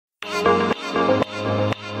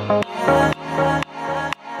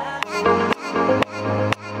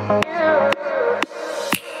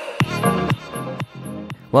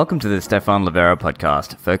Welcome to the Stephan Livera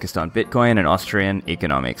podcast, focused on Bitcoin and Austrian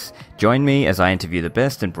economics. Join me as I interview the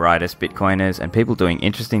best and brightest Bitcoiners and people doing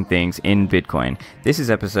interesting things in Bitcoin. This is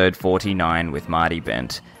episode 49 with Marty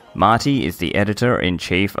Bent. Marty is the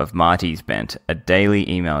editor-in-chief of Marty's Bent, a daily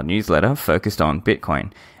email newsletter focused on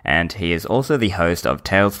Bitcoin. And he is also the host of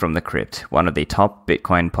Tales From the Crypt, one of the top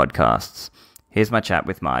Bitcoin podcasts. Here's my chat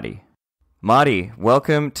with Marty. Marty,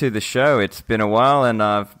 welcome to the show. It's been a while and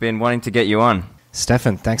I've been wanting to get you on.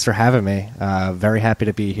 Stephan, thanks for having me. Very happy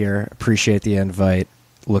to be here. Appreciate the invite.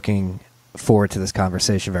 Looking forward to this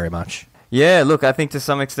conversation very much. Yeah, look, I think to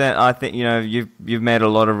some extent, you've made a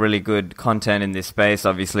lot of really good content in this space,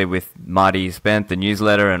 obviously with Marty's Bent, the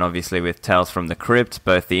newsletter, and obviously with Tales from the Crypt,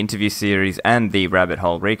 both the interview series and the Rabbit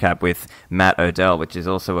Hole recap with Matt Odell, which is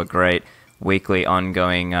also a great weekly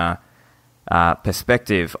ongoing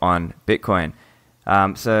perspective on Bitcoin.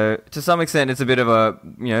 So to some extent, it's a bit of a,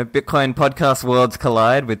 Bitcoin podcast worlds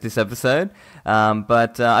collide with this episode.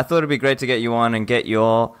 But I thought it'd be great to get you on and get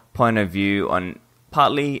your point of view on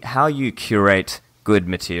partly how you curate good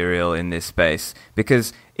material in this space,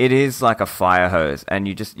 because it is like a fire hose, and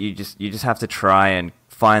you just have to try and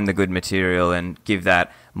find the good material and give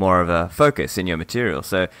that more of a focus in your material.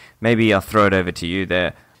 So maybe I'll throw it over to you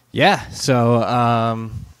there. Yeah. So,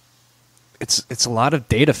 It's a lot of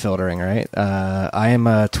data filtering, right? I am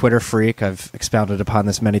a Twitter freak. I've expounded upon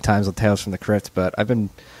this many times on Tales from the Crypt, but I've been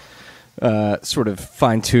sort of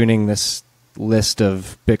fine-tuning this list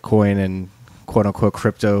of Bitcoin and quote-unquote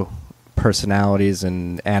crypto personalities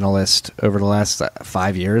and analysts over the last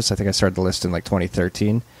 5 years. I think I started the list in like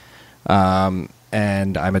 2013.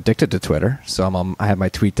 And I'm addicted to Twitter, so I have my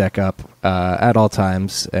tweet deck up at all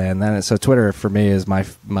times, and then so Twitter for me is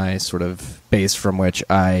my sort of base from which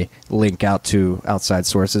I link out to outside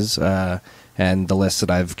sources, and the list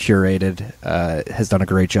that I've curated has done a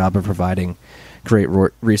great job of providing great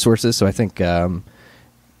resources. So I think for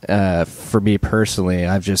me personally,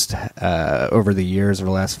 I've just over the years, over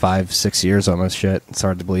the last 5-6 years, almost it's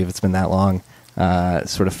hard to believe it's been that long,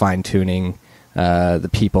 sort of fine tuning the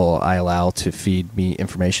people I allow to feed me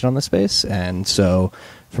information on the space. And so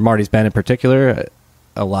for Marty's Bent in particular,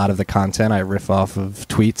 a lot of the content I riff off of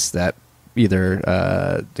tweets that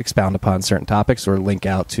either expound upon certain topics or link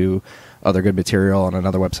out to other good material on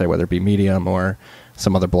another website, whether it be Medium or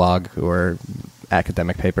some other blog or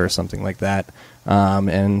academic paper or something like that.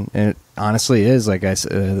 And it honestly is, like I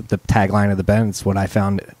said, the tagline of the Bent is what I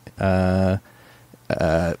found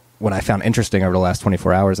interesting over the last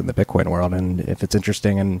 24 hours in the Bitcoin world. And if it's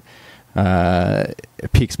interesting and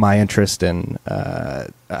it piques my interest, and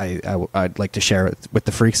I'd like to share it with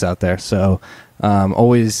the freaks out there. So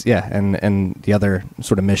always, yeah. And the other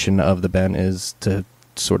sort of mission of the Bent is to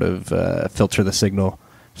sort of filter the signal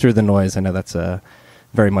through the noise. I know that's a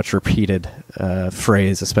very much repeated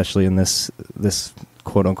phrase, especially in this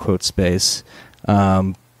quote unquote space.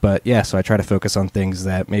 But yeah, so I try to focus on things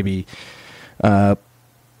that maybe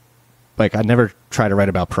like I never try to write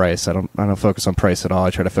about price. I don't focus on price at all.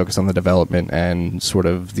 I try to focus on the development and sort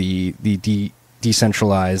of the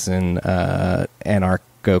decentralized and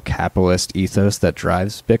anarcho-capitalist ethos that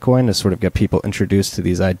drives Bitcoin, to sort of get people introduced to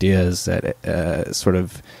these ideas that sort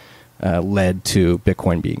of led to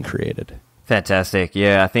Bitcoin being created. Fantastic.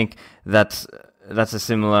 Yeah, I think that's a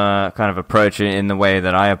similar kind of approach in the way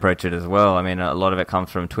that I approach it as well. I mean, a lot of it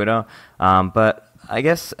comes from Twitter, but I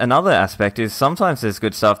guess another aspect is sometimes there's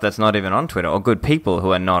good stuff that's not even on Twitter, or good people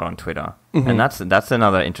who are not on Twitter. Mm-hmm. And that's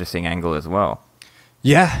another interesting angle as well.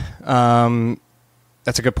 Yeah,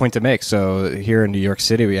 that's a good point to make. So here in New York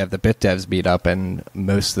City, we have the BitDevs meetup, and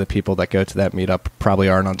most of the people that go to that meetup probably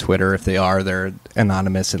aren't on Twitter. If they are, they're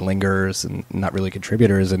anonymous and lingerers and not really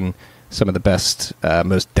contributors. And some of the best,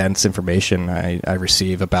 most dense information I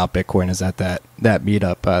receive about Bitcoin is at that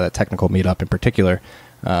meetup, that technical meetup in particular.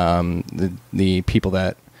 The people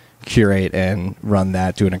that curate and run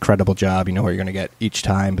that do an incredible job. You know where you're going to get each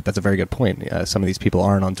time, but that's a very good point. Some of these people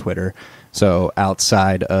aren't on Twitter. So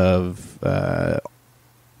outside of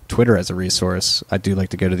Twitter as a resource, I do like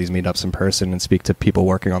to go to these meetups in person and speak to people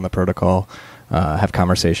working on the protocol, have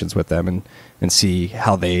conversations with them and see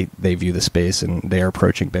how they view the space and they are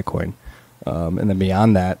approaching Bitcoin. And then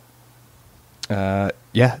beyond that,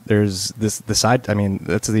 there's the side. I mean,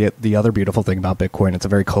 that's the other beautiful thing about Bitcoin. It's a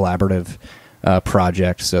very collaborative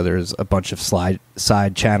project. So there's a bunch of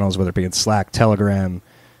side channels, whether it be in Slack, Telegram,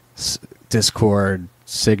 Discord,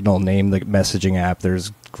 Signal, name the messaging app.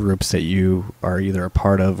 There's groups that you are either a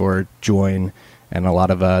part of or join, and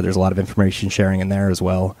there's a lot of information sharing in there as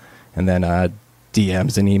well. And then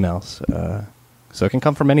DMs and emails. So it can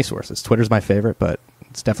come from many sources. Twitter's my favorite, but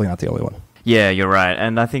it's definitely not the only one. Yeah, you're right.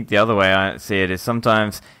 And I think the other way I see it is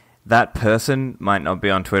sometimes that person might not be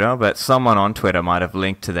on Twitter, but someone on Twitter might have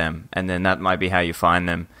linked to them, and then that might be how you find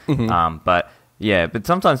them. But yeah, but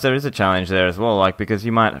sometimes there is a challenge there as well, like because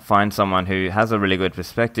you might find someone who has a really good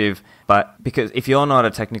perspective, but because if you're not a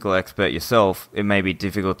technical expert yourself, it may be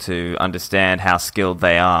difficult to understand how skilled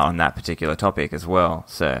they are on that particular topic as well.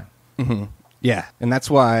 So. Yeah, and that's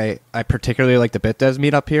why I particularly like the BitDevs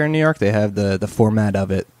meetup here in New York. They have the format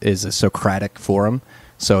of it is a Socratic forum,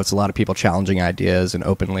 so it's a lot of people challenging ideas and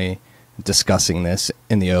openly discussing this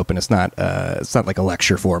in the open. It's not like a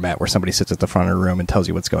lecture format where somebody sits at the front of the room and tells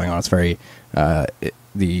you what's going on. It's very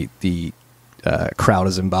the crowd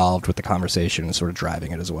is involved with the conversation and sort of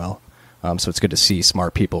driving it as well. So it's good to see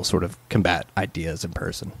smart people sort of combat ideas in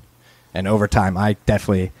person. And over time, I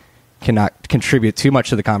definitely cannot contribute too much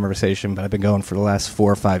to the conversation, but I've been going for the last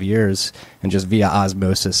 4 or 5 years, and just via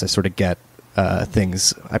osmosis, I sort of get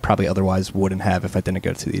things I probably otherwise wouldn't have if I didn't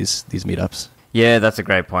go to these meetups. Yeah, that's a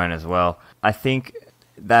great point as well. I think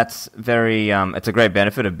that's very it's a great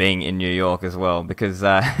benefit of being in New York as well, because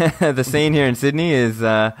the scene here in Sydney is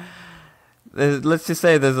let's just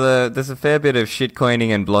say there's a fair bit of shitcoining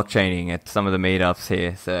and blockchaining at some of the meetups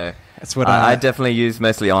here. So that's what I definitely use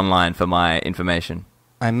mostly online for my information.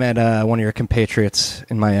 I met one of your compatriots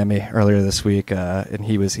in Miami earlier this week, and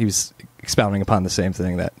he was expounding upon the same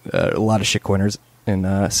thing, that a lot of shitcoiners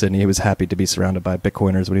in Sydney. He was happy to be surrounded by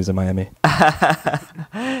Bitcoiners when he was in Miami.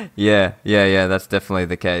 Yeah, that's definitely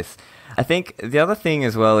the case. I think the other thing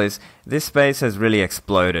as well is this space has really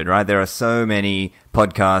exploded, right? There are so many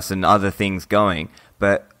podcasts and other things going,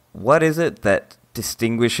 but what is it that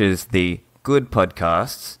distinguishes the good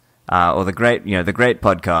podcasts or the great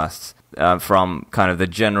podcasts from kind of the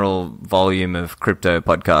general volume of crypto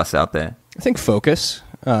podcasts out there? I think focus.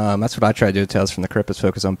 That's what I try to do at Tales from the Crypt, is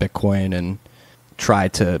focus on Bitcoin and try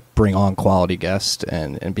to bring on quality guests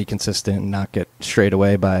and be consistent and not get strayed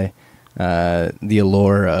away by the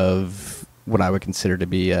allure of what I would consider to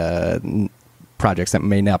be projects that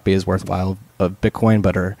may not be as worthwhile of Bitcoin,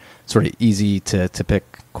 but are sort of easy to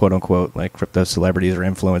pick, quote unquote, like crypto celebrities or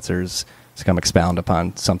influencers to come expound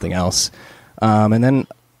upon something else. And then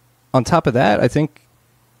on top of that, I think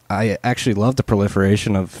I actually love the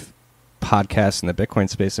proliferation of podcasts in the Bitcoin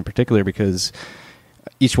space in particular, because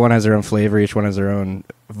each one has their own flavor, each one has their own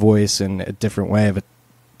voice and a different way of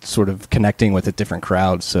sort of connecting with a different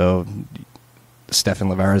crowd. So Stephan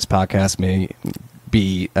Livera's podcast may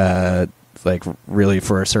be like really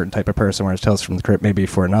for a certain type of person, whereas Tales from the Crypt may be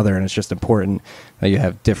for another, and it's just important that you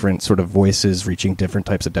have different sort of voices reaching different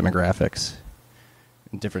types of demographics.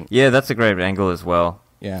 Yeah, that's a great angle as well.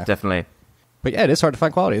 Yeah, definitely. But yeah, it is hard to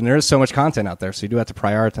find quality, and there is so much content out there, so you do have to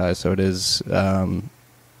prioritize. So it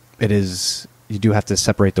is you do have to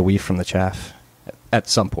separate the wheat from the chaff at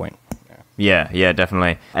some point. Yeah,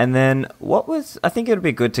 definitely. And then I think it would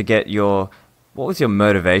be good to get what was your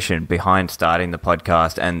motivation behind starting the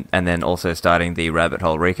podcast and then also starting the Rabbit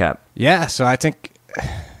Hole Recap? Yeah, so I think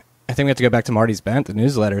we have to go back to Marty Bent, the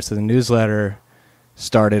newsletter. So the newsletter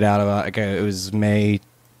started out about, it was my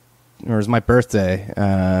birthday.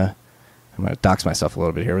 I'm going to dox myself a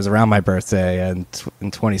little bit here. It was around my birthday and in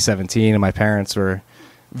 2017, and my parents were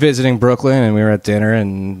visiting Brooklyn, and we were at dinner,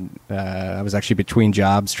 and I was actually between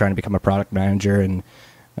jobs trying to become a product manager, and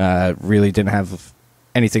really didn't have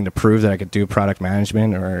anything to prove that I could do product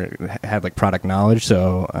management or had like product knowledge.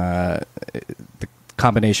 So the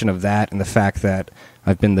combination of that and the fact that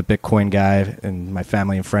I've been the Bitcoin guy in my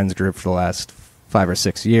family and friends group for the last 5 or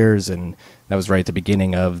 6 years, and that was right at the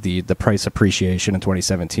beginning of the price appreciation in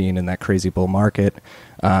 2017 in that crazy bull market.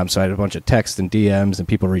 So I had a bunch of texts and DMs and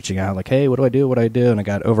people reaching out like, hey, what do I do? And it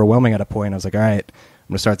got overwhelming at a point. I was like, all right, I'm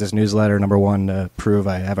going to start this newsletter, number one, to prove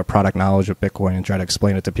I have a product knowledge of Bitcoin and try to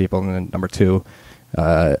explain it to people. And then number two,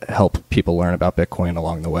 help people learn about Bitcoin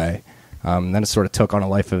along the way. Then it sort of took on a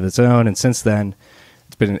life of its own. And since then,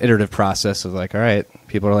 it's been an iterative process of like, all right,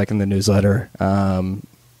 people are liking the newsletter,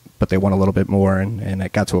 but they want a little bit more. And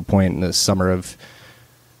it got to a point in the summer of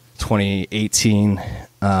 2018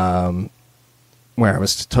 where I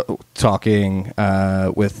was talking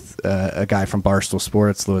with a guy from Barstool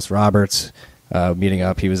Sports, Lewis Roberts, meeting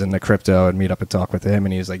up. He was in the crypto, and meet up and talk with him.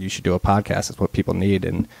 And he was like, you should do a podcast. That's what people need.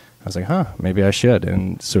 And I was like, maybe I should.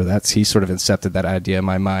 And so he sort of incepted that idea in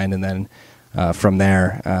my mind. And then from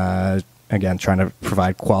there, again, trying to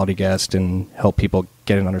provide quality guests and help people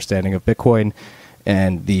get an understanding of Bitcoin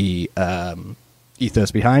and the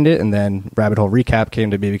ethos behind it. And then Rabbit Hole Recap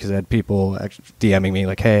came to me because I had people DMing me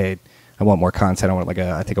like, hey, I want more content. I want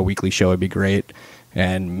I think a weekly show would be great.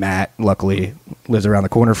 And Matt, luckily, lives around the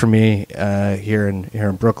corner from me here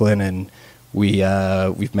in Brooklyn, and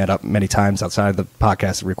we've met up many times outside of the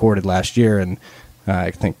podcast recorded last year, and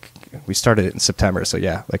I think we started it in September. So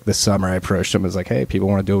yeah, like this summer I approached him, was like, hey, people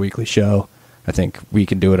want to do a weekly show. I think we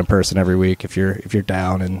can do it in person every week if you're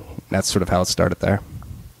down, and that's sort of how it started there.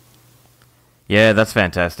 Yeah, that's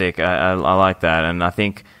fantastic. I like that, and I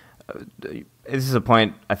think this is a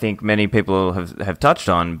point I think many people have touched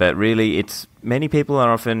on, but really it's many people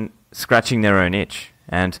are often scratching their own itch.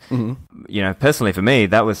 And, you know, personally for me,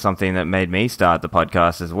 that was something that made me start the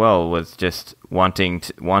podcast as well, was just wanting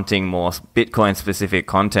more Bitcoin-specific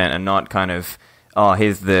content and not kind of, oh,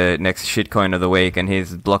 here's the next shitcoin of the week and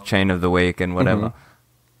here's blockchain of the week and whatever.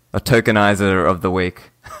 A tokenizer of the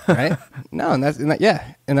week. Right? No, and that's the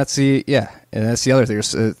other thing.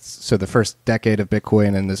 So the first decade of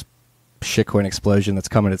Bitcoin and this shitcoin explosion that's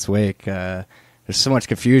coming its wake, there's so much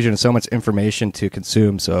confusion and so much information to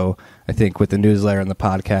consume. So I think with the newsletter and the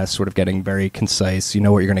podcast sort of getting very concise, you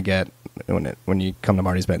know what you're going to get when you come to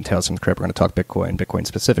Marty's Bent and Tales From the Crypt. We're going to talk Bitcoin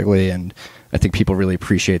specifically, and I think people really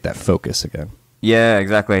appreciate that focus again. Yeah,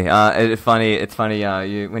 exactly. It's funny.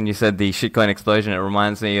 When you said the shitcoin explosion, it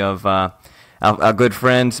reminds me of our good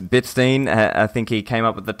friend Bitstein. I think he came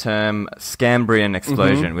up with the term Scambrian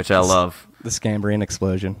explosion, which I love. The Scambrian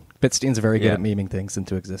explosion. Bitstein's very good at memeing things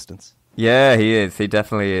into existence. Yeah, he is. He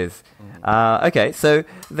definitely is. Okay, so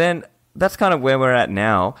then that's kind of where we're at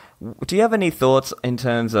now. Do you have any thoughts in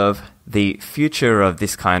terms of the future of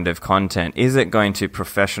this kind of content? Is it going to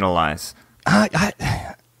professionalize?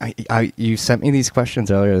 You sent me these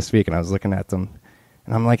questions earlier this week, and I was looking at them,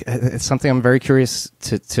 and I'm like, it's something I'm very curious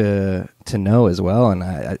to know as well. And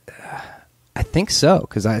I think so,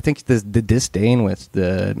 because I think the disdain with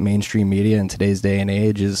the mainstream media in today's day and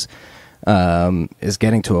age is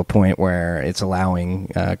getting to a point where it's allowing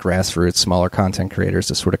grassroots, smaller content creators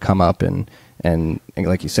to sort of come up and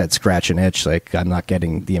like you said, scratch an itch. Like, I'm not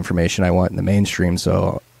getting the information I want in the mainstream,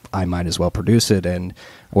 so I might as well produce it. And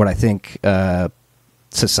what I think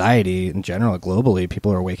society in general, globally,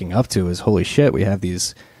 people are waking up to is, holy shit, we have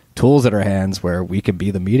these tools at our hands where we can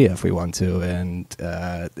be the media if we want to. And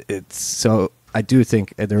it's so I do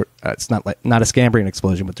think it's not a Scambrian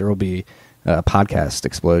explosion, but there will be a podcast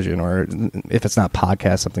explosion, or if it's not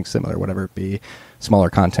podcast, something similar, whatever it be, smaller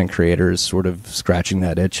content creators sort of scratching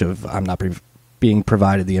that itch of, I'm not being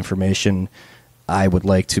provided the information I would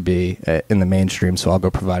like to be in the mainstream, so I'll go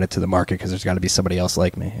provide it to the market because there's got to be somebody else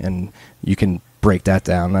like me. And you can break that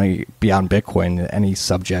down beyond Bitcoin, any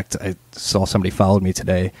subject. I saw somebody followed me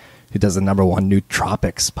today who does the #1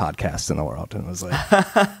 nootropics podcast in the world, and it was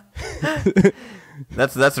like...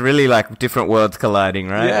 That's really like different worlds colliding,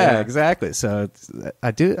 right? Yeah, exactly. So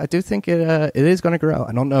I do think it is going to grow.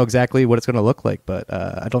 I don't know exactly what it's going to look like, but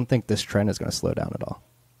I don't think this trend is going to slow down at all.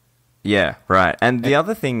 Yeah, right. And the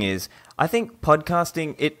other thing is, I think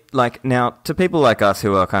podcasting, now to people like us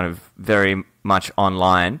who are kind of very much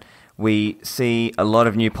online, we see a lot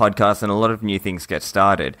of new podcasts and a lot of new things get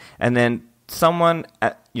started, and then someone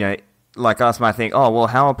like us might think, oh, well,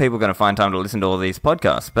 how are people going to find time to listen to all these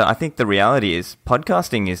podcasts? But I think the reality is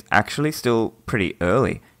podcasting is actually still pretty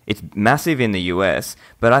early. It's massive in the US,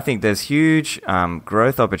 but I think there's huge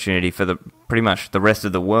growth opportunity for pretty much the rest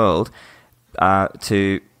of the world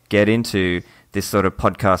to get into this sort of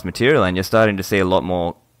podcast material. And you're starting to see a lot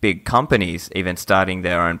more big companies even starting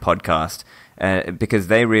their own podcast because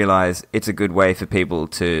they realize it's a good way for people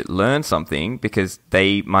to learn something, because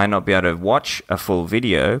they might not be able to watch a full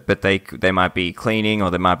video, but they might be cleaning,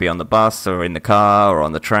 or they might be on the bus or in the car or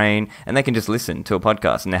on the train, and they can just listen to a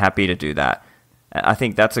podcast, and they're happy to do that. I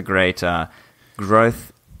think that's a great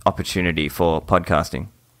growth opportunity for podcasting.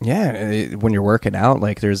 Yeah, when you're working out,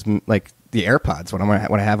 like there's like the AirPods,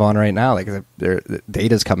 what I have on right now, like the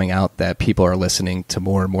data's coming out that people are listening to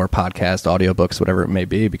more and more podcasts, audiobooks, whatever it may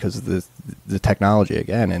be, because of the technology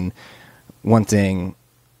again. And one thing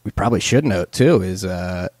we probably should note too is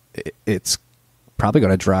it's probably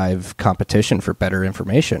going to drive competition for better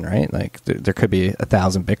information, right? Like there could be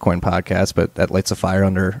 1,000 Bitcoin podcasts, but that lights a fire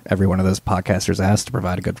under every one of those podcasters asked to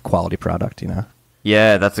provide a good quality product, you know?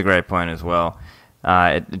 Yeah, that's a great point as well.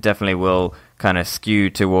 It definitely will kind of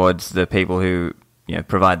skew towards the people who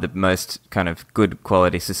provide the most kind of good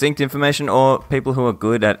quality, succinct information, or people who are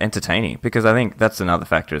good at entertaining, because I think that's another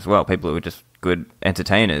factor as well. People who are just good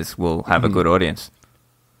entertainers will have a good audience.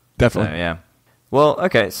 Definitely. So, yeah. Well,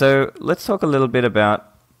 okay, so let's talk a little bit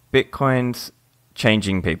about Bitcoin's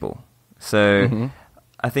changing people. So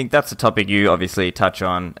I think that's a topic you obviously touch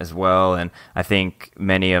on as well, and I think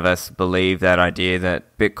many of us believe that idea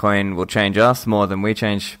that Bitcoin will change us more than we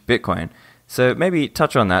change Bitcoin. So maybe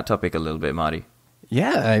touch on that topic a little bit, Marty.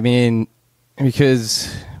 Yeah, I mean,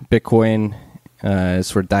 because Bitcoin is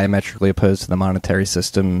sort of diametrically opposed to the monetary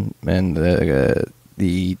system and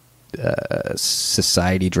the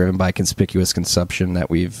society driven by conspicuous consumption that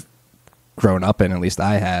we've grown up in, at least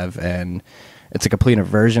I have, and it's a complete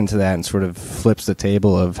aversion to that and sort of flips the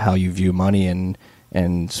table of how you view money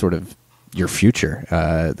and sort of your future.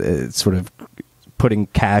 It's sort of putting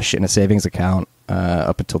cash in a savings account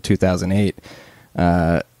up until 2008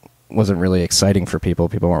 wasn't really exciting for people.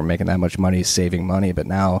 People weren't making that much money saving money, but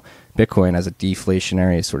now Bitcoin as a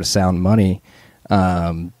deflationary sort of sound money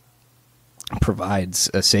provides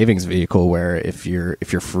a savings vehicle where if you're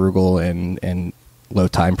frugal and low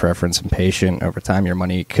time preference and patient, over time your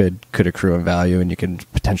money could accrue in value and you can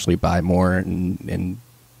potentially buy more and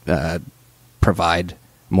provide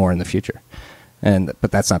more in the future. But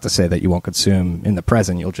that's not to say that you won't consume in the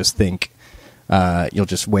present. You'll just think, you'll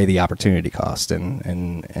just weigh the opportunity cost.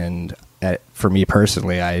 And for me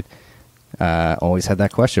personally, I always had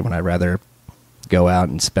that question: would I rather go out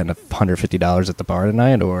and spend $150 at the bar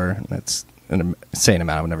tonight, or that's an insane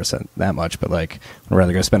amount? I would never say that much, but like, I'd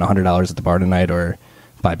rather go spend $100 at the bar tonight or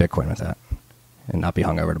buy Bitcoin with that and not be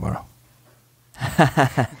hungover tomorrow.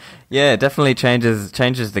 Yeah, it definitely changes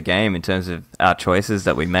the game in terms of our choices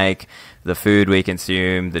that we make, the food we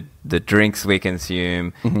consume, the drinks we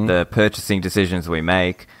consume, the purchasing decisions we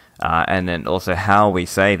make, and then also how we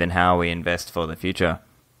save and how we invest for the future.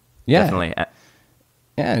 Yeah, definitely.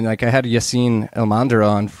 Yeah, and like I had Yassine Elmander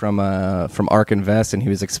on from ARK Invest, and he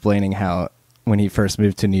was explaining how when he first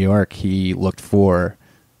moved to New York, he looked for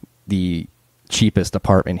the cheapest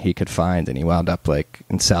apartment he could find, and he wound up like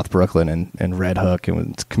in South Brooklyn and Red Hook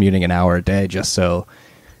and was commuting an hour a day just so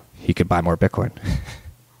he could buy more Bitcoin.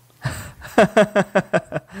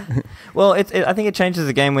 Well, I think it changes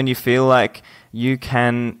the game when you feel like you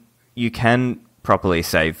can properly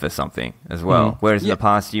save for something as well. Whereas in the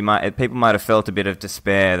past, people might have felt a bit of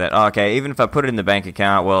despair that, oh, okay, even if I put it in the bank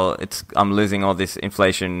account, well, I'm losing all this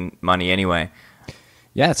inflation money anyway.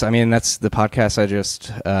 Yes, I mean that's the podcast I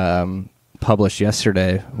just published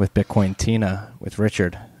yesterday with Bitcoin Tina with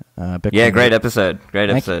Richard. Yeah, great episode.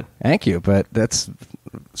 Thank you. But that's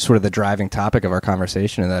sort of the driving topic of our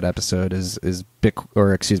conversation in that episode is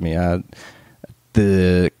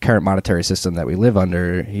the current monetary system that we live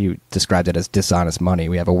under. He described it as dishonest money.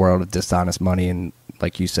 We have a world of dishonest money, and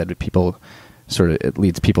like you said, it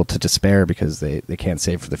leads people to despair because they can't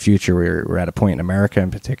save for the future. We're at a point in America in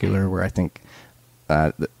particular where I think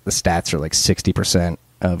the stats are like 60%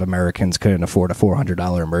 of Americans couldn't afford a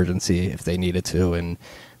 $400 emergency if they needed to, and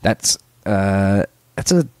that's a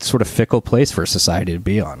sort of fickle place for a society to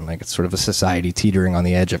be on. Like, it's sort of a society teetering on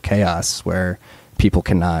the edge of chaos where people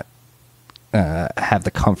cannot have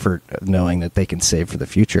the comfort of knowing that they can save for the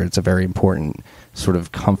future. It's a very important sort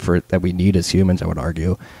of comfort that we need as humans, I would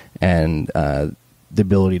argue, and the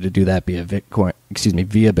ability to do that via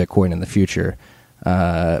Bitcoin in the future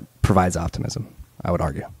provides optimism, I would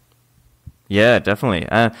argue. Yeah, definitely.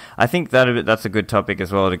 I think that's a good topic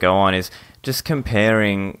as well to go on, is just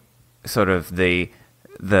comparing sort of the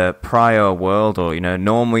prior world, or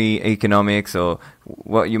normal economics, or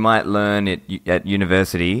what you might learn at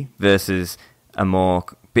university versus a more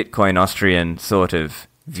Bitcoin Austrian sort of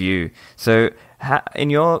view. So, in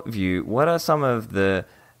your view, what are some of the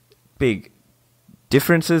big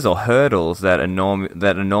differences or hurdles that a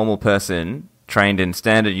normal person trained in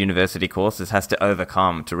standard university courses has to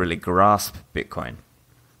overcome to really grasp Bitcoin?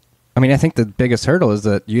 I mean, I think the biggest hurdle is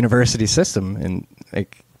the university system, and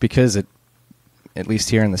because it, at least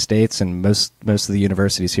here in the States, and most of the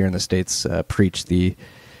universities here in the States preach the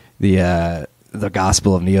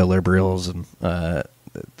gospel of neoliberalism,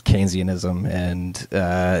 Keynesianism,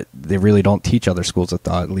 and they really don't teach other schools of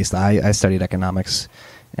thought. At least I studied economics,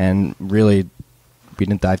 and really we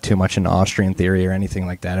didn't dive too much into Austrian theory or anything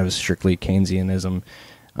like that. It was strictly Keynesianism.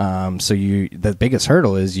 So the biggest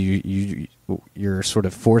hurdle is you're sort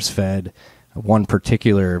of force-fed one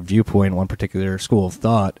particular viewpoint, one particular school of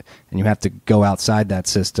thought, and you have to go outside that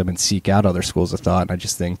system and seek out other schools of thought. And I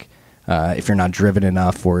just think if you're not driven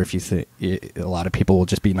enough, or if you think a lot of people will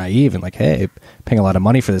just be naive and like, hey, paying a lot of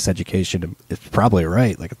money for this education, it's probably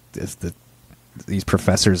right. Like, if these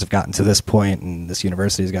professors have gotten to this point and this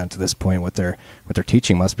university has gotten to this point, what they're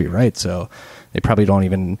teaching must be right. So they probably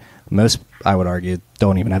I would argue,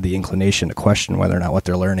 don't even have the inclination to question whether or not what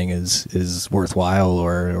they're learning is worthwhile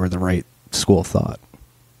or the right school of thought.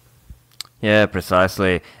 Yeah,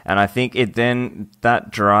 precisely. And I think that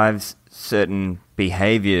drives certain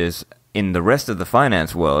behaviors in the rest of the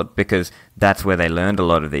finance world, because that's where they learned a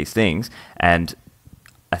lot of these things. And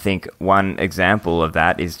I think one example of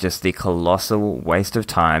that is just the colossal waste of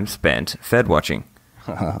time spent Fed watching.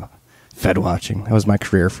 Fed watching. That was my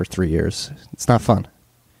career for 3 years. It's not fun.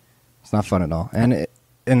 It's not fun at all. And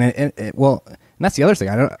that's the other thing.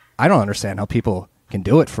 I don't understand how people can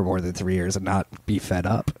do it for more than 3 years and not be fed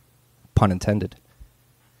up. Pun intended.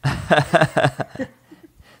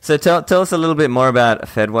 So tell us a little bit more about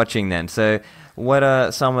Fed watching then. So what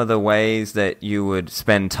are some of the ways that you would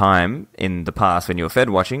spend time in the past when you were Fed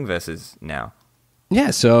watching versus now?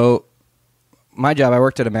 Yeah, so my job, I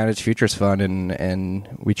worked at a managed futures fund, and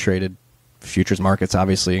we traded futures markets,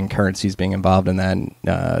 obviously, and currencies being involved in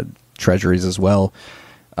that, treasuries as well.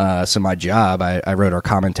 So my job, I wrote our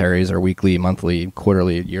commentaries, our weekly, monthly,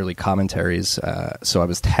 quarterly, yearly commentaries. So I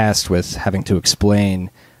was tasked with having to explain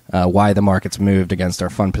why the markets moved against our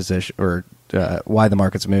fund position, or why the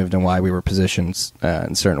markets moved and why we were positioned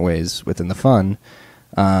in certain ways within the fund.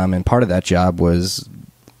 And part of that job was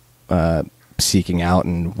seeking out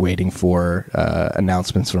and waiting for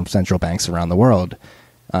announcements from central banks around the world,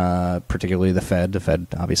 particularly the Fed. The Fed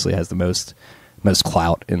obviously has the most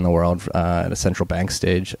clout in the world at a central bank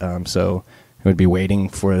stage. So it would be waiting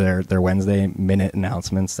for their Wednesday minute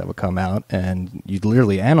announcements that would come out, and you'd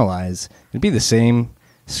literally analyze. It'd be the same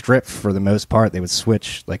script for the most part. They would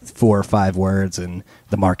switch like 4 or 5 words, and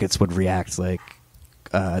the markets would react like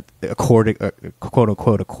quote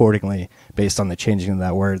unquote accordingly based on the changing of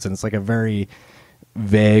that words. And it's like a very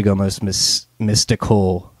vague, almost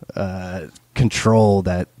mystical control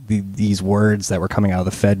that these words that were coming out of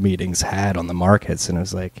the Fed meetings had on the markets. And it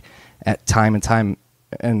was like at time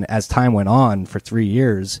and as time went on for 3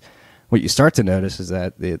 years, what you start to notice is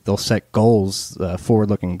that they'll set goals,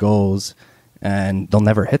 forward-looking goals, and they'll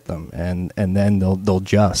never hit them, and then they'll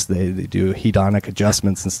adjust. They do hedonic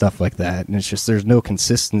adjustments and stuff like that, and it's just there's no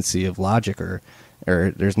consistency of logic, or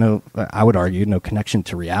there's no, I would argue, no connection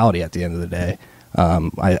to reality at the end of the day.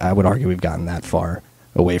 I would argue we've gotten that far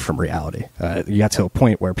away from reality. You got to a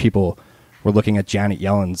point where people were looking at Janet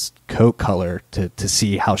Yellen's coat color to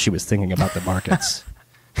see how she was thinking about the markets.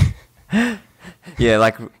 Yeah,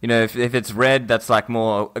 like, if it's red, that's like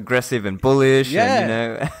more aggressive and bullish.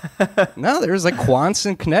 Yeah. And, No, there's like quants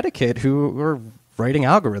in Connecticut who were writing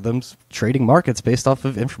algorithms, trading markets based off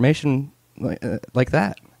of information like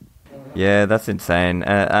that. Yeah, that's insane.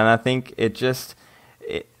 And I think it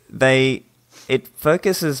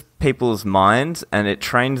focuses people's minds, and it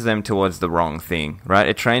trains them towards the wrong thing, right?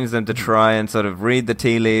 It trains them to try and sort of read the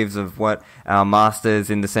tea leaves of what our masters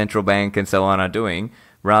in the central bank and so on are doing,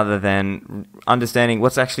 rather than understanding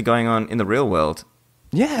what's actually going on in the real world.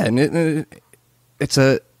 Yeah, and it's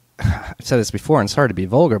I've said this before, and sorry to be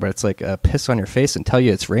vulgar, but it's like a piss on your face and tell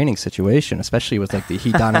you it's raining situation, especially with like the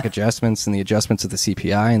hedonic adjustments and the adjustments of the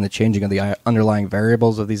CPI and the changing of the underlying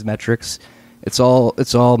variables of these metrics. It's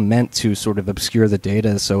all meant to sort of obscure the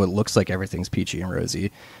data so it looks like everything's peachy and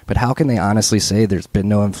rosy. But how can they honestly say there's been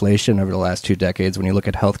no inflation over the last 2 decades when you look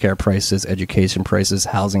at healthcare prices, education prices,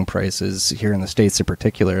 housing prices here in the States in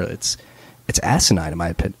particular? It's asinine in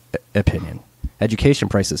my opinion. Education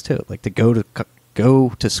prices too. Like to go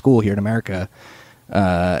to school here in America,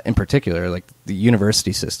 in particular, like the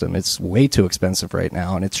university system, it's way too expensive right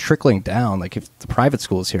now, and it's trickling down. Like if the private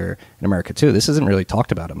schools here in America too, this isn't really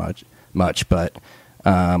talked about much, but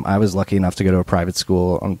I was lucky enough to go to a private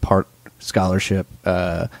school on part scholarship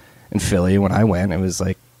in Philly. When I went,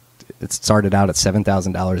 it started out at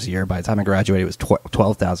 $7,000 a year. By the time I graduated, it was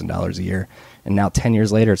 $12,000 a year, and now 10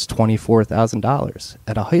 years later, it's $24,000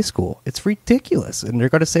 at a high school. It's ridiculous, and they're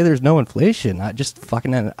going to say there's no inflation. I just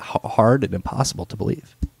fucking hard and impossible to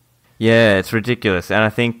believe. Yeah, it's ridiculous, and I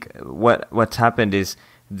think what's happened is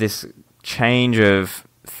this change of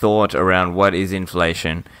thought around what is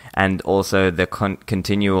inflation, and also the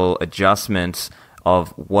continual adjustments of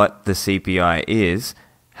what the CPI is,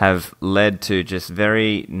 have led to just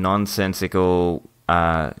very nonsensical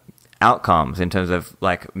outcomes in terms of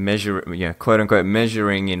like quote unquote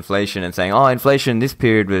measuring inflation and saying, oh, inflation this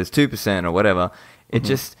period was 2% or whatever.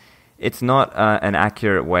 It's not an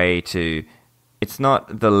accurate way to. It's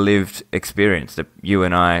not the lived experience that you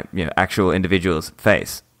and I, actual individuals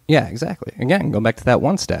face. Yeah, exactly. Again, going back to that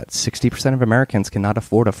one stat, 60% of Americans cannot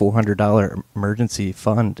afford a $400 emergency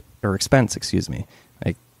fund or expense, excuse me.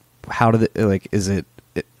 Like, how do they, like, is it,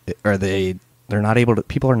 they're not able to,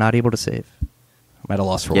 people are not able to save. I'm at a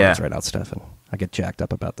loss for words right now, Stephan. I get jacked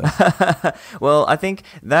up about that. Well, I think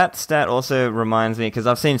that stat also reminds me, because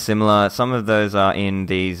I've seen similar, some of those are in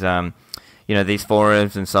these, these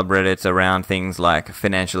forums and subreddits around things like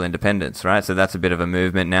financial independence, right? So that's a bit of a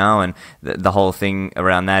movement now, and the whole thing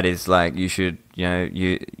around that is like you should,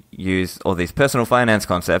 you use all these personal finance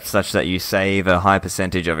concepts such that you save a high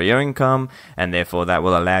percentage of your income, and therefore that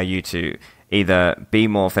will allow you to either be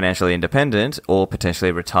more financially independent or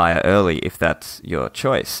potentially retire early if that's your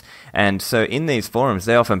choice. And so in these forums,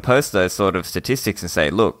 they often post those sort of statistics and say,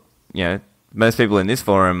 look, most people in this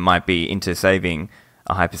forum might be into saving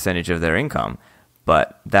a high percentage of their income,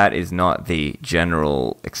 but that is not the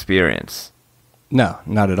general experience. No,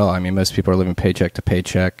 not at all. I mean, most people are living paycheck to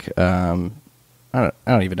paycheck. I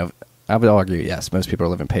don't even know. I would argue, yes, most people are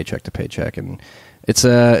living paycheck to paycheck, and it's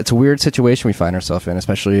a weird situation we find ourselves in,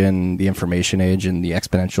 especially in the information age, and the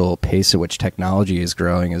exponential pace at which technology is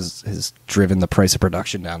growing has driven the price of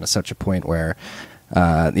production down to such a point where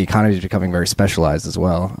the economy is becoming very specialized as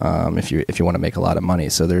well. If you want to make a lot of money,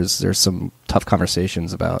 so there's some tough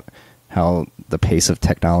conversations about how the pace of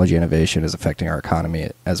technology innovation is affecting our economy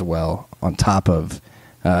as well, on top of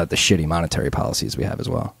the shitty monetary policies we have as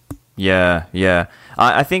well. Yeah.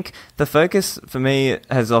 I think the focus for me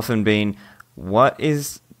has often been, what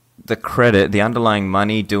is the underlying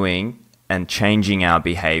money doing and changing our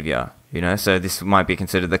behavior? So this might be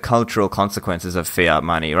considered the cultural consequences of fiat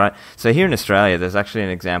money, right? So here in Australia, there's actually an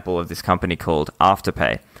example of this company called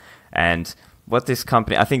Afterpay. And what this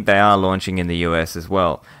company, I think they are launching in the US as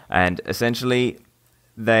well. And essentially,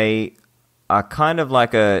 they are kind of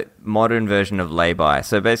like a modern version of lay-by.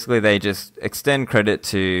 So basically, they just extend credit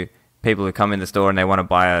to people who come in the store and they want to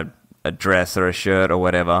buy a dress or a shirt or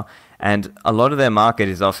whatever. And a lot of their market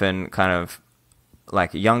is often kind of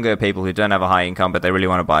like younger people who don't have a high income, but they really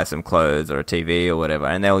want to buy some clothes or a TV or whatever,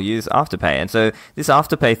 and they'll use Afterpay. And so this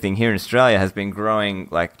Afterpay thing here in Australia has been growing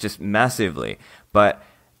like just massively. But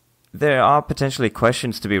there are potentially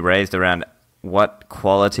questions to be raised around what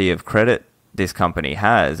quality of credit this company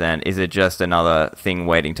has, and is it just another thing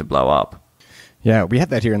waiting to blow up? Yeah, we have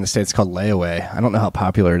that here in the States called layaway. I don't know how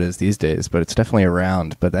popular it is these days, but it's definitely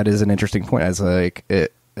around. But that is an interesting point. As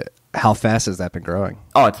how fast has that been growing?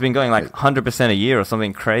 Oh, it's been going like 100% a year or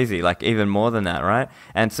something crazy, like even more than that, right?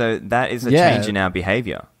 And so that is a change in our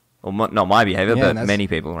behavior. Or not my behavior, but many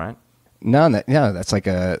people, right? That's like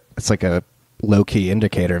a low-key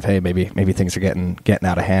indicator of, hey, maybe things are getting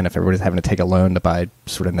out of hand if everybody's having to take a loan to buy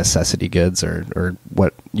sort of necessity goods or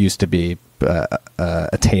what used to be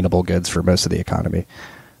attainable goods for most of the economy.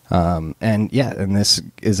 And this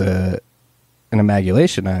is an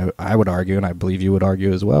amalgamation, I would argue, and I believe you would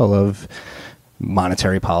argue as well, of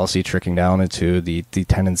monetary policy trickling down into the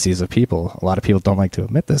tendencies of people. A lot of people don't like to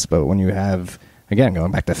admit this, but when you have, again,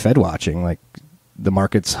 going back to Fed watching, like the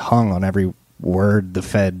market's hung on every word the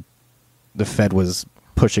Fed was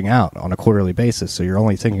pushing out on a quarterly basis. So you're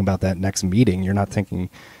only thinking about that next meeting. You're not thinking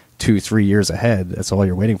 2-3 years ahead. That's all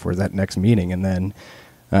you're waiting for, is that next meeting. And then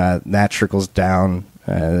that trickles down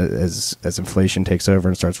as inflation takes over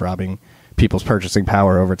and starts robbing people's purchasing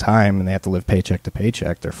power over time, and they have to live paycheck to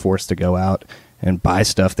paycheck. They're forced to go out and buy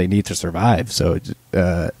stuff they need to survive. So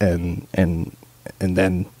and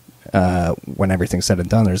then when everything's said and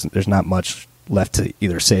done, there's not much left to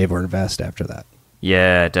either save or invest after that.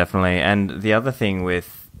 Yeah, definitely. And the other thing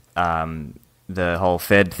with the whole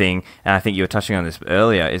Fed thing, and I think you were touching on this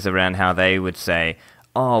earlier, is around how they would say,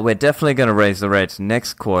 oh, we're definitely going to raise the rates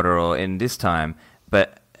next quarter or in this time.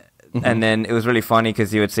 But and then it was really funny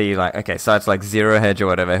because you would see sites like Zero Hedge or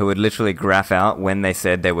whatever, who would literally graph out when they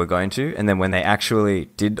said they were going to, and then when they actually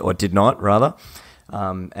did or did not, rather.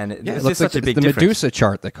 And it looks such a big difference. The Medusa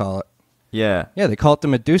chart, they call it. Yeah, they call it the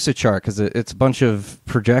Medusa chart because it's a bunch of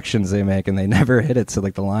projections they make and they never hit it. So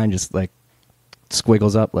like the line just like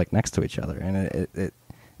squiggles up like next to each other, and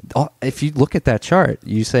if you look at that chart,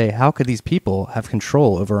 you say, how could these people have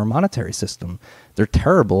control over our monetary system? They're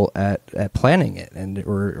terrible at planning it,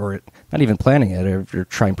 or not even planning it, or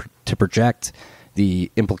trying to project the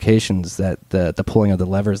implications that the pulling of the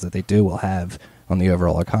levers that they do will have on the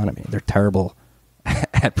overall economy. They're terrible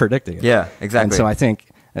at predicting it. Yeah, exactly. And so I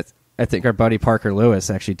think our buddy Parker Lewis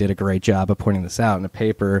actually did a great job of pointing this out in a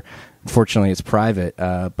paper. Unfortunately, it's private,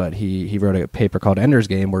 but he wrote a paper called Ender's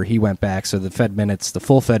Game where he went back. So the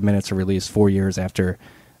full Fed minutes are released 4 years after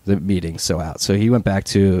the meeting's out. So he went back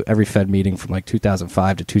to every Fed meeting from like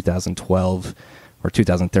 2005 to 2012 or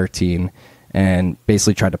 2013 and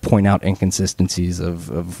basically tried to point out inconsistencies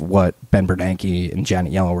of what Ben Bernanke and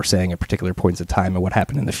Janet Yellen were saying at particular points of time and what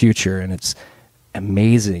happened in the future. And it's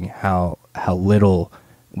amazing how little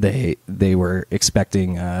they were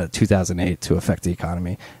expecting 2008 to affect the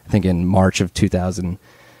economy. I think in March of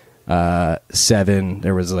 2007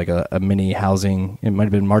 there was like a mini housing. It might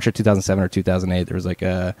have been March of 2007 or 2008. There was like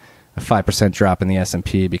a 5% drop in the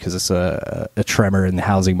S&P because it's a tremor in the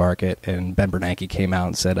housing market. And Ben Bernanke came out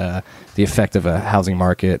and said the effect of a housing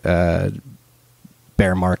market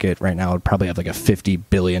bear market right now would probably have like a $50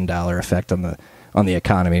 billion effect on on the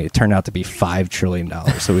economy. It turned out to be $5 trillion.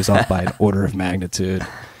 So he's off by an order of magnitude.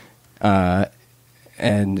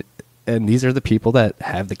 And these are the people that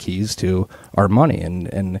have the keys to our money.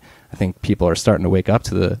 And I think people are starting to wake up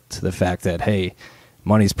to the fact that, hey,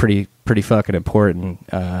 money's pretty fucking important.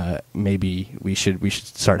 Maybe we should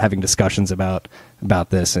start having discussions about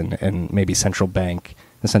this, and maybe the central bank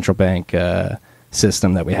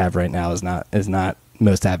system that we have right now is not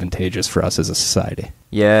most advantageous for us as a society.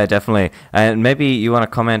 Yeah, definitely. And maybe you want to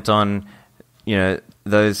comment on,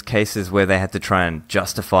 those cases where they had to try and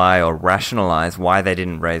justify or rationalize why they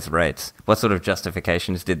didn't raise rates. What sort of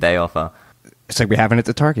justifications did they offer? It's like we haven't hit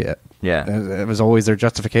the target yet. Yeah. It was always their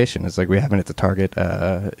justification. It's like we haven't hit the target.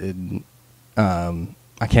 I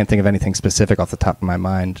can't think of anything specific off the top of my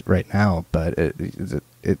mind right now, but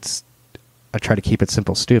it's I try to keep it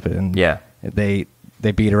simple, stupid. And yeah, they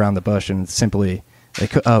beat around the bush and simply we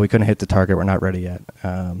couldn't hit the target. We're not ready yet.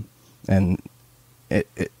 And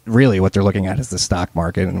it really what they're looking at is the stock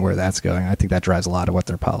market and where that's going. I think that drives a lot of what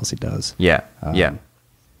their policy does. Yeah.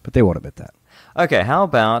 But they won't admit that. Okay, how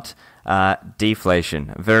about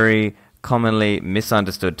deflation? A very commonly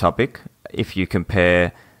misunderstood topic if you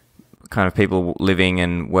compare kind of people living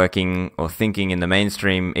and working or thinking in the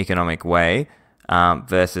mainstream economic way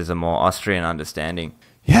versus a more Austrian understanding.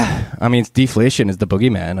 Yeah, I mean, deflation is the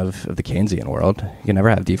boogeyman of the Keynesian world. You can never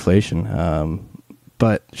have deflation.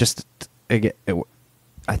 But just, again,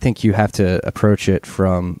 I think you have to approach it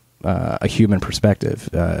from a human perspective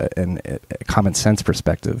and a common sense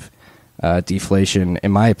perspective. Deflation,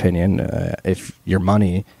 in my opinion, if your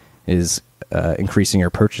money is increasing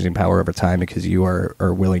your purchasing power over time because you are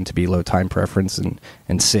willing to be low time preference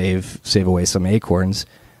and save away some acorns,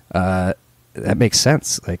 that makes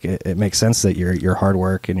sense. Like it makes sense that your hard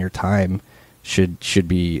work and your time should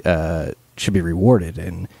be rewarded.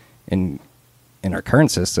 And in our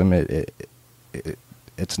current system,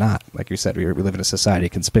 it's not. Like you said, we live in a society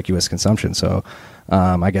of conspicuous consumption. So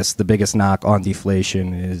I guess the biggest knock on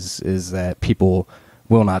deflation is that people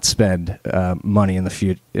will not spend money in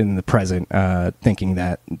the present, thinking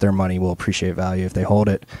that their money will appreciate value if they hold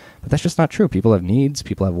it. But that's just not true. People have needs.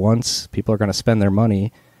 People have wants. People are going to spend their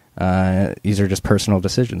money. These are just personal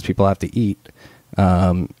decisions. People have to eat,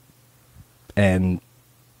 and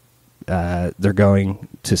they're going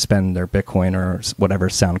to spend their Bitcoin or whatever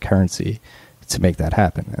sound currency to make that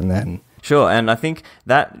happen. And then sure, and I think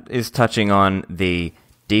that is touching on the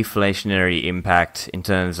deflationary impact in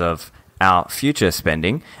terms of our future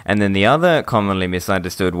spending. And then the other commonly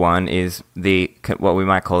misunderstood one is what we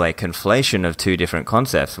might call a conflation of two different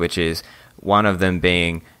concepts, which is one of them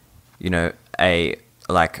being, a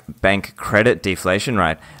like bank credit deflation,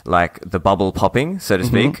 right? Like the bubble popping, so to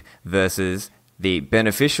speak, versus the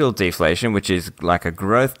beneficial deflation, which is like a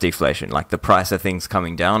growth deflation, like the price of things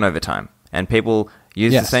coming down over time. And people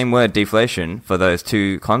use the same word, deflation, for those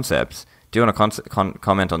two concepts. Do you want to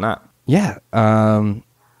comment on that? Yeah.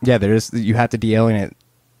 You have to de-alienate,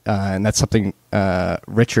 and that's something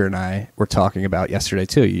Richard and I were talking about yesterday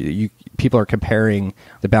too. People are comparing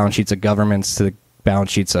the balance sheets of governments to the balance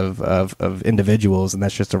sheets of individuals, and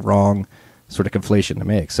that's just a wrong sort of conflation to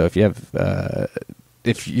make. So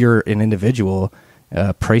if you're an individual,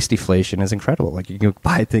 price deflation is incredible. Like you can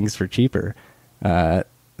buy things for cheaper.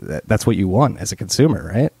 That's what you want as a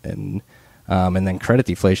consumer, right? And then credit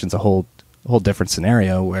deflation is a whole different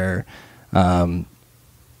scenario where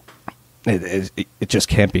it just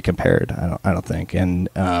can't be compared. I don't think. And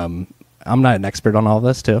I'm not an expert on all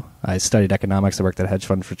this too. I studied economics. I worked at a hedge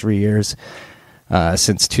fund for 3 years.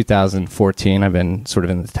 Since 2014, I've been sort of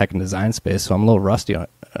in the tech and design space, so I'm a little rusty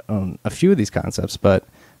on a few of these concepts. But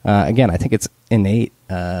again, I think it's innate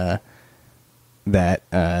that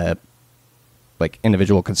like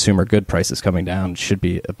individual consumer good prices coming down should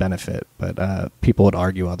be a benefit, but people would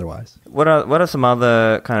argue otherwise. What are some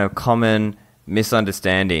other kind of common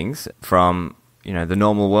misunderstandings from the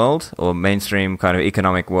normal world or mainstream kind of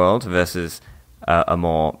economic world versus a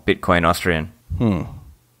more Bitcoin Austrian?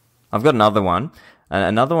 I've got another one.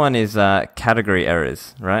 Another one is category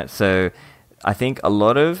errors, right? So I think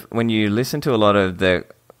when you listen to a lot of the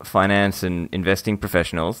finance and investing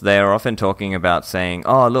professionals, they are often talking about saying,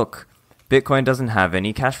 oh, look, Bitcoin doesn't have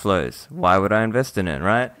any cash flows. Why would I invest in it,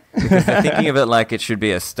 right? Because they're thinking of it like it should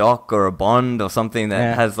be a stock or a bond or something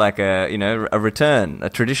that has like a return, a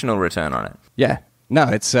traditional return on it. Yeah. No,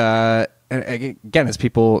 it's, again, it's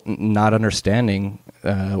people not understanding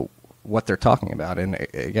what they're talking about. And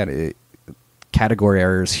again, category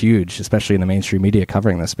error is huge, especially in the mainstream media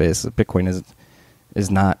covering this space. Bitcoin is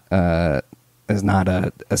not a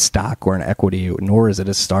stock or an equity, nor is it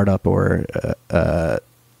a startup or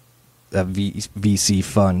VC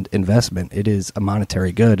fund investment. It is a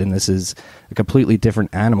monetary good, and this is a completely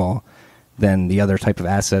different animal than the other type of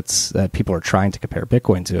assets that people are trying to compare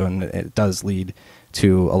Bitcoin to, and it does lead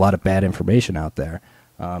to a lot of bad information out there.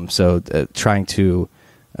 Trying to,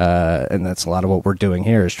 and that's a lot of what we're doing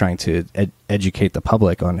here, is trying to educate the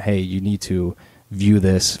public on, hey, you need to view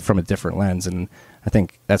this from a different lens. And I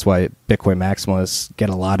think that's why Bitcoin maximalists get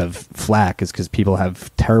a lot of flack, is because people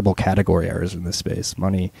have terrible category errors in this space.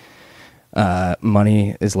 Money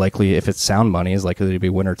is likely, if it's sound money, is likely to be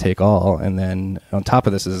winner take all. And then on top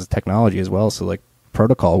of this is technology as well. So like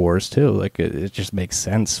protocol wars too. Like it just makes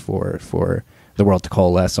sense for the world to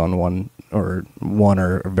coalesce on one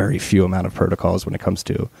or very few amount of protocols when it comes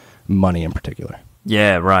to money in particular.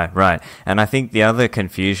 Yeah, right. And I think the other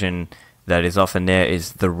confusion that is often there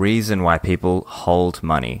is the reason why people hold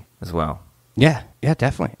money as well. Yeah,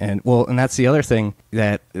 definitely. And that's the other thing,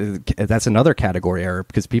 that's another category error,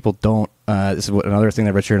 because people don't, this is another thing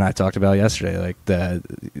that Richard and I talked about yesterday, like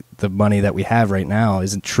the money that we have right now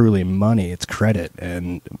isn't truly money, it's credit,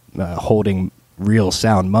 and holding real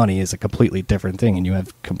sound money is a completely different thing, and you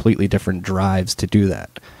have completely different drives to do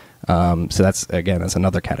that. So that's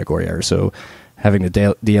another category error. So having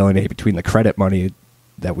to delineate between the credit money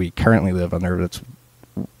that we currently live under, that's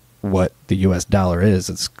what the US dollar is,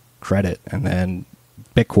 it's credit, and then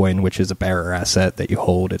Bitcoin, which is a bearer asset that you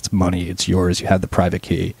hold, it's money, it's yours, you have the private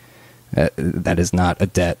key. That is not a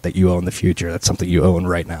debt that you owe in the future, that's something you own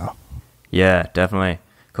right now. Yeah, definitely.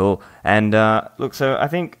 Cool. And look, so I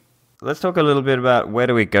think let's talk a little bit about where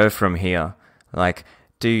do we go from here. Like,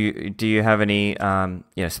 do you have any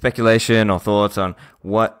speculation or thoughts on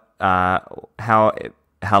what how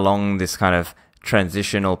long this kind of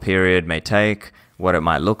transitional period may take, what it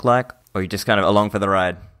might look like, or are you just kind of along for the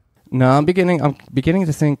ride? No, I'm beginning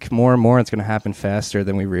to think more and more it's going to happen faster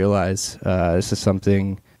than we realize. This is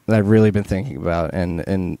something that I've really been thinking about,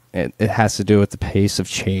 and it has to do with the pace of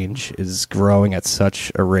change is growing at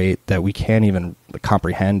such a rate that we can't even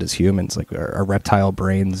comprehend as humans. Like our reptile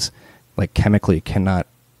brains, like chemically, cannot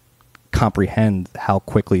comprehend how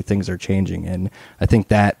quickly things are changing, and I think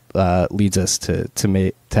that leads us to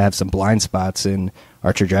have some blind spots in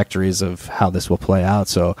our trajectories of how this will play out.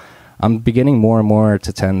 So I'm beginning more and more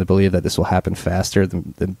to tend to believe that this will happen faster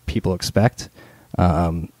than people expect.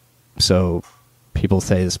 So people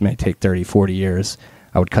say this may take 30, 40 years.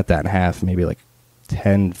 I would cut that in half, maybe like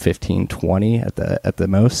 10, 15, 20 at the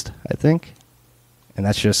most, I think. And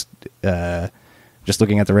that's just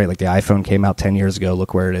looking at the rate. Like the iPhone came out 10 years ago,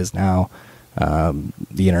 look where it is now. The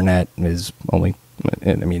internet is only,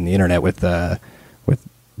 the internet with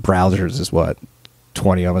browsers is what,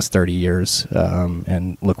 20, almost 30 years,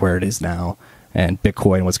 and look where it is now. And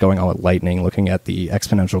Bitcoin, what's going on with Lightning, looking at the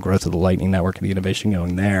exponential growth of the Lightning Network and the innovation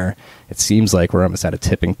going there, it seems like we're almost at a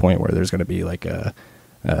tipping point where there's going to be like an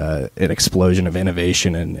explosion of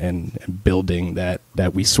innovation and building that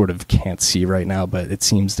we sort of can't see right now, but it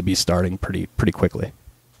seems to be starting pretty quickly.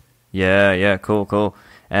 Yeah, cool.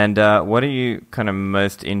 And what are you kind of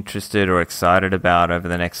most interested or excited about over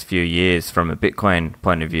the next few years from a Bitcoin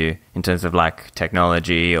point of view in terms of like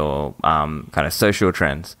technology or kind of social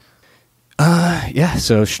trends?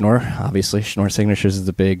 So Schnorr, obviously. Schnorr signatures is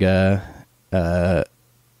the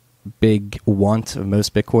big want of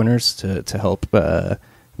most Bitcoiners to help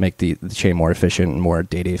make the chain more efficient and more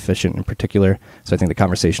data efficient in particular. So I think the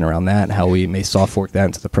conversation around that and how we may soft fork that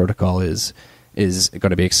into the protocol is going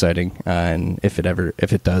to be exciting. And if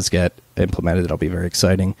it does get implemented, it'll be very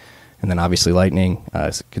exciting. And then obviously Lightning,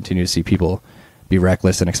 continue to see people be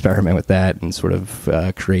reckless and experiment with that and sort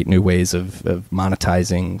of create new ways of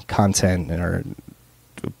monetizing content or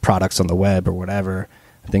products on the web or whatever.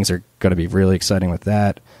 Things are going to be really exciting with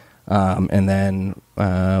that. And then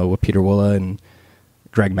what Peter Woola and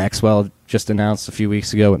Greg Maxwell just announced a few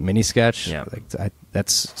weeks ago with Minisketch. Yeah.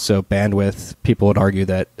 That's so bandwidth. People would argue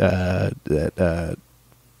that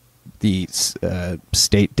the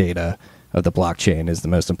state data of the blockchain is the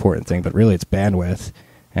most important thing, but really it's bandwidth.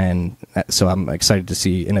 And so I'm excited to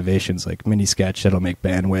see innovations like Minisketch that'll make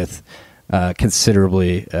bandwidth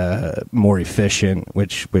considerably more efficient,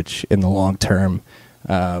 which in the long term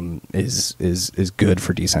is good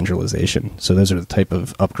for decentralization. So those are the type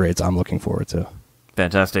of upgrades I'm looking forward to.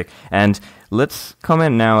 Fantastic. And let's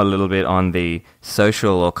comment now a little bit on the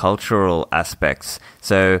social or cultural aspects.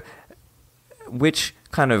 So which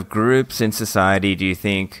kind of groups in society do you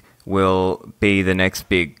think will be the next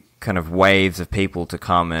big kind of waves of people to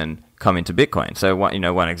come into Bitcoin? So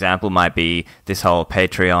one example might be this whole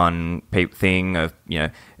Patreon thing of,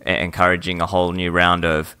 encouraging a whole new round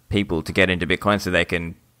of people to get into Bitcoin so they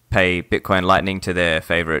can pay Bitcoin Lightning to their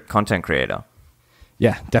favorite content creator.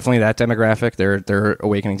 Yeah, definitely that demographic. They're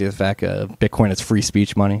awakening to the fact Bitcoin is free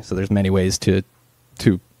speech money. So there's many ways to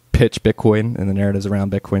pitch Bitcoin and the narratives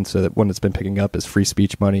around Bitcoin. So that one that's been picking up is free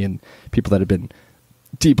speech money, and people that have been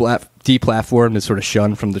deplatformed and sort of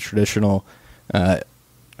shunned from the traditional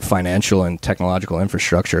financial and technological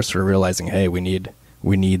infrastructure, sort of realizing, hey, we need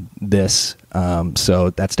this. So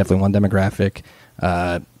that's definitely one demographic.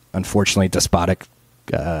 Unfortunately, despotic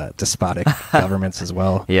governments as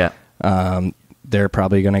well. Yeah. They're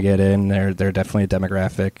probably going to get in. They're definitely a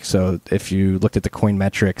demographic. So if you looked at the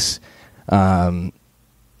Coinmetrics,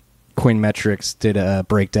 Coinmetrics did a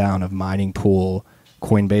breakdown of mining pool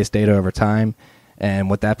Coinbase data over time. And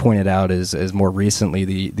what that pointed out is more recently,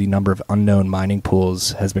 the number of unknown mining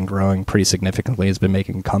pools has been growing pretty significantly. It's been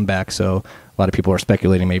making a comeback. So a lot of people are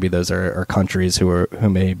speculating maybe those are countries who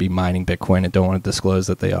may be mining Bitcoin and don't want to disclose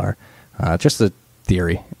that they are. Just a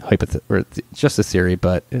theory, just a theory,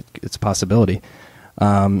 but it's a possibility.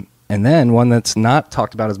 And then one that's not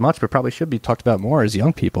talked about as much, but probably should be talked about more, is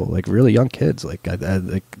young people, like really young kids, like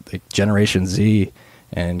Generation Z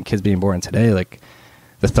and kids being born today. Like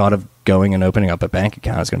the thought of going and opening up a bank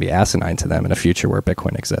account is going to be asinine to them in a future where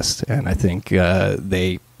Bitcoin exists. And I think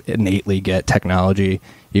they innately get technology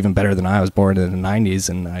even better than I was born in the 90s,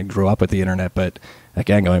 and I grew up with the internet. But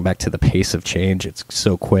again, going back to the pace of change, it's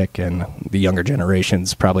so quick, and the younger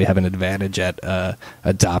generations probably have an advantage at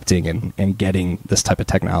adopting and getting this type of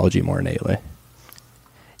technology more innately.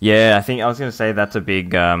 Yeah, I think I was going to say that's a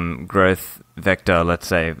big growth vector, let's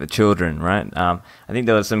say, for children, right? I think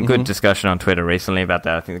there was some good discussion on Twitter recently about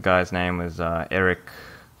that. I think the guy's name was Eric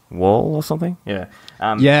Wall or something. Yeah.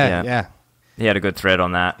 Yeah. He had a good thread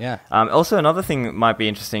on that. Yeah. Also, another thing that might be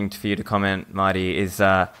interesting for you to comment, Marty, is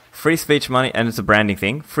free speech money, and it's a branding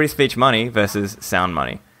thing, free speech money versus sound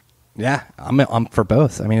money. Yeah, I'm for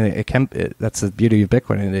both. I mean, that's the beauty of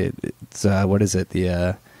Bitcoin. It's what is it?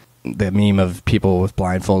 The meme of people with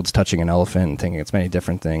blindfolds touching an elephant and thinking it's many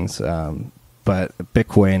different things. But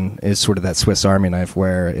Bitcoin is sort of that Swiss Army knife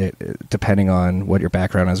where depending on what your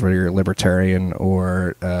background is, whether you're a libertarian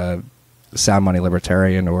or sound money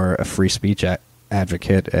libertarian or a free speech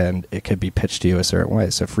advocate, and it could be pitched to you a certain way.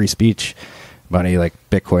 So free speech money, like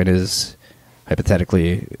Bitcoin, is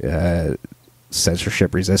hypothetically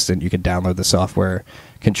censorship resistant. You can download the software,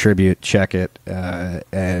 contribute, check it,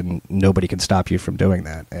 and nobody can stop you from doing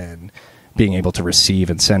that. And being able to receive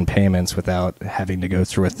and send payments without having to go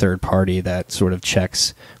through a third party that sort of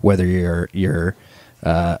checks whether you're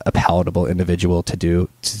a palatable individual to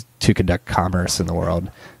conduct commerce in the world.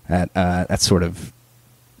 That sort of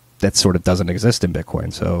doesn't exist in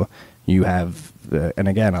Bitcoin. So you have, and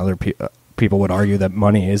again, other people would argue that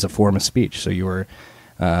money is a form of speech. So you are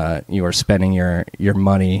spending your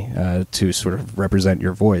money to sort of represent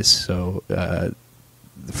your voice. So the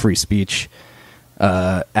free speech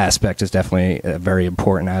aspect is definitely a very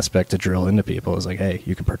important aspect to drill into people. It's like, hey,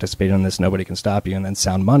 you can participate in this, nobody can stop you. And then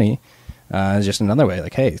sound money is just another way.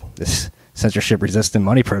 Like, hey, this censorship-resistant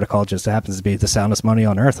money protocol just happens to be the soundest money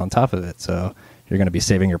on earth on top of it. So you're going to be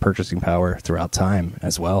saving your purchasing power throughout time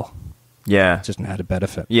as well. Yeah. It's just an added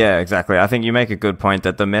benefit. Yeah, exactly. I think you make a good point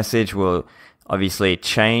that the message will obviously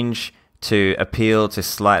change to appeal to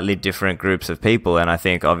slightly different groups of people. And I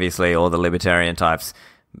think obviously all the libertarian types,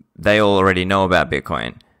 they all already know about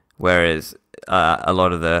Bitcoin. Whereas a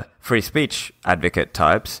lot of the free speech advocate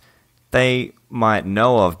types, they might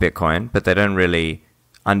know of Bitcoin, but they don't really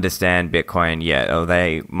understand Bitcoin yet, or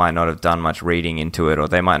they might not have done much reading into it, or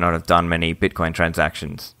they might not have done many Bitcoin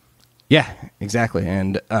transactions. Yeah, exactly.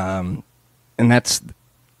 And that's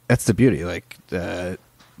the beauty. Like, and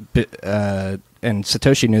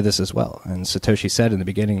Satoshi knew this as well. And Satoshi said in the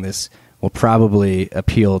beginning, this will probably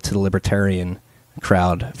appeal to the libertarian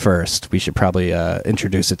crowd first. We should probably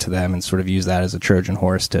introduce it to them and sort of use that as a Trojan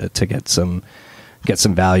horse to get some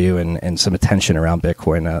value and some attention around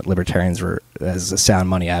Bitcoin. Libertarians were, as sound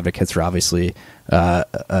money advocates, were obviously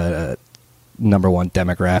a number one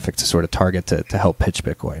demographic to sort of target to help pitch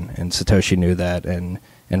Bitcoin. And Satoshi knew that and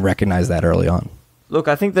recognized that early on. Look,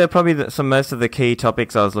 I think they're probably most of the key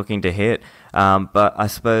topics I was looking to hit. But I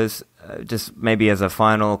suppose just maybe as a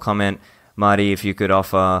final comment, Marty, if you could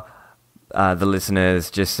offer the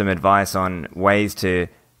listeners just some advice on ways to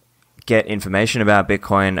get information about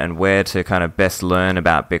Bitcoin and where to kind of best learn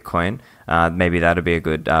about Bitcoin, maybe that'd be a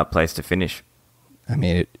good place to finish. I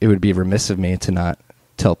mean, it would be remiss of me to not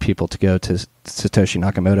tell people to go to Satoshi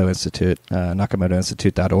Nakamoto Institute,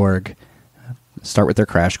 nakamotoinstitute.org. Start with their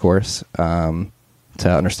crash course to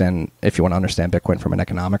understand, if you want to understand Bitcoin from an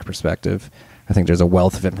economic perspective. I think there's a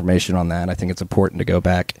wealth of information on that. I think it's important to go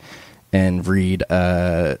back and read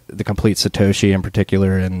the complete Satoshi in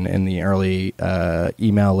particular, and in the early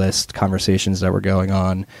email list conversations that were going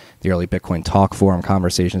on, the early Bitcoin Talk forum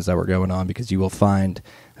conversations that were going on, because you will find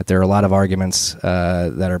that there are a lot of arguments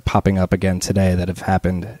that are popping up again today that have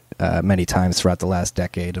happened many times throughout the last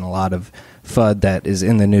decade, and a lot of FUD that is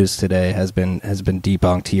in the news today has been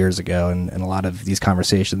debunked years ago, and a lot of these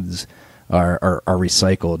conversations are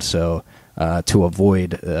recycled. So to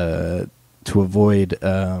avoid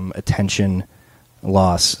attention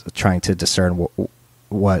loss, trying to discern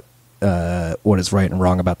what is right and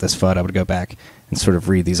wrong about this FUD, I would go back and sort of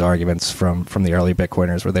read these arguments from the early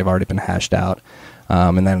Bitcoiners where they've already been hashed out.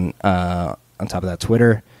 And then on top of that,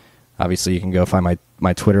 Twitter. Obviously, you can go find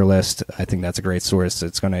my Twitter list. I think that's a great source.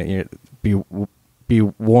 It's going to be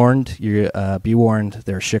warned. Be warned.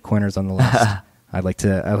 There are shitcoiners on the list. I like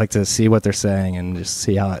to see what they're saying and just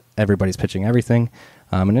see how everybody's pitching everything.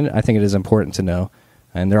 And I think it is important to know.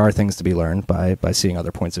 And there are things to be learned by seeing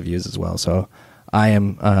other points of views as well. So I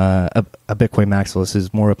am a Bitcoin maximalist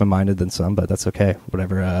who's more open-minded than some, but that's okay.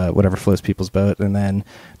 Whatever floats people's boat. And then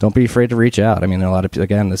don't be afraid to reach out. I mean, a lot of,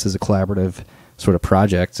 again, this is a collaborative sort of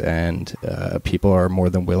project, and people are more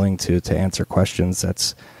than willing to answer questions.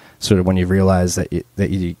 That's sort of when you realize that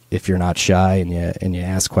if you're not shy and you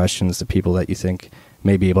ask questions to people that you think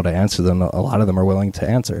may be able to answer them, a lot of them are willing to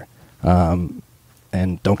answer.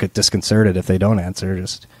 And don't get disconcerted if they don't answer.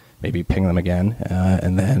 Just maybe ping them again,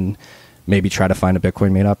 and then maybe try to find a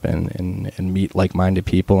Bitcoin meetup and meet like-minded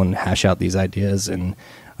people and hash out these ideas. And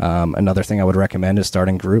another thing I would recommend is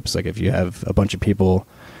starting groups. Like if you have a bunch of people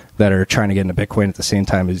that are trying to get into Bitcoin at the same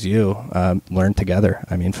time as you, learn together.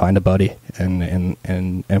 I mean, find a buddy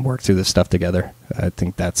and work through this stuff together. I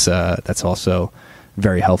think that's also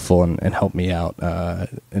very helpful and helped me out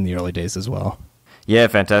in the early days as well. Yeah,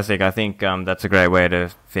 fantastic. I think that's a great way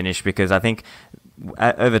to finish, because I think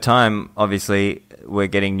over time, obviously, we're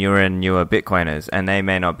getting newer and newer Bitcoiners, and they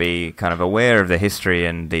may not be kind of aware of the history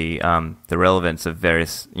and the relevance of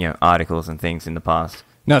various articles and things in the past.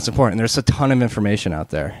 No, it's important. There's a ton of information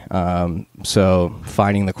out there. So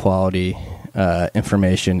finding the quality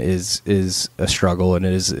information is a struggle, and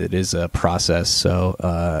it is a process.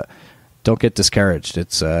 So don't get discouraged.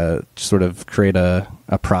 It's sort of create a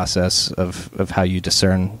process of how you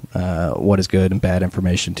discern what is good and bad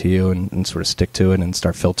information to you, and sort of stick to it and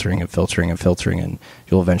start filtering, and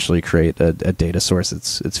you'll eventually create a data source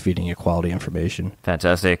that's feeding you quality information.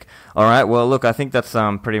 Fantastic. All right. Well, look, I think that's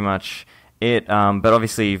pretty much it. But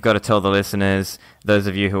obviously, you've got to tell the listeners, those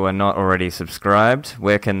of you who are not already subscribed,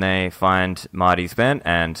 where can they find Marty's Bent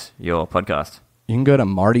and your podcast? You can go to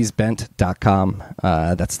martysbent.com.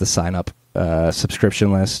 That's the sign-up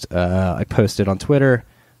subscription list. I post it on Twitter.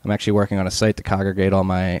 I'm actually working on a site to congregate all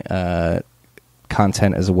my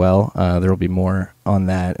content as well. There will be more on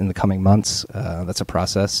that in the coming months. That's a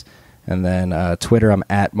process. And then Twitter, I'm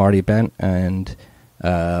at Marty Bent, and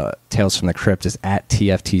Tales from the Crypt is at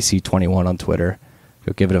TFTC21 on Twitter.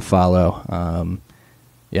 Go give it a follow.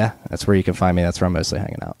 Yeah, that's where you can find me. That's where I'm mostly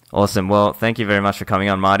hanging out. Awesome. Well, thank you very much for coming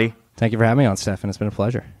on, Marty. Thank you for having me on, Stephan. It's been a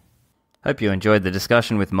pleasure. Hope you enjoyed the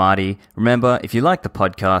discussion with Marty. Remember, if you like the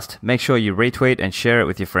podcast, make sure you retweet and share it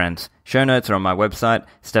with your friends. Show notes are on my website,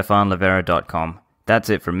 stephanlivera.com. That's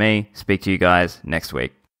it from me. Speak to you guys next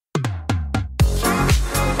week.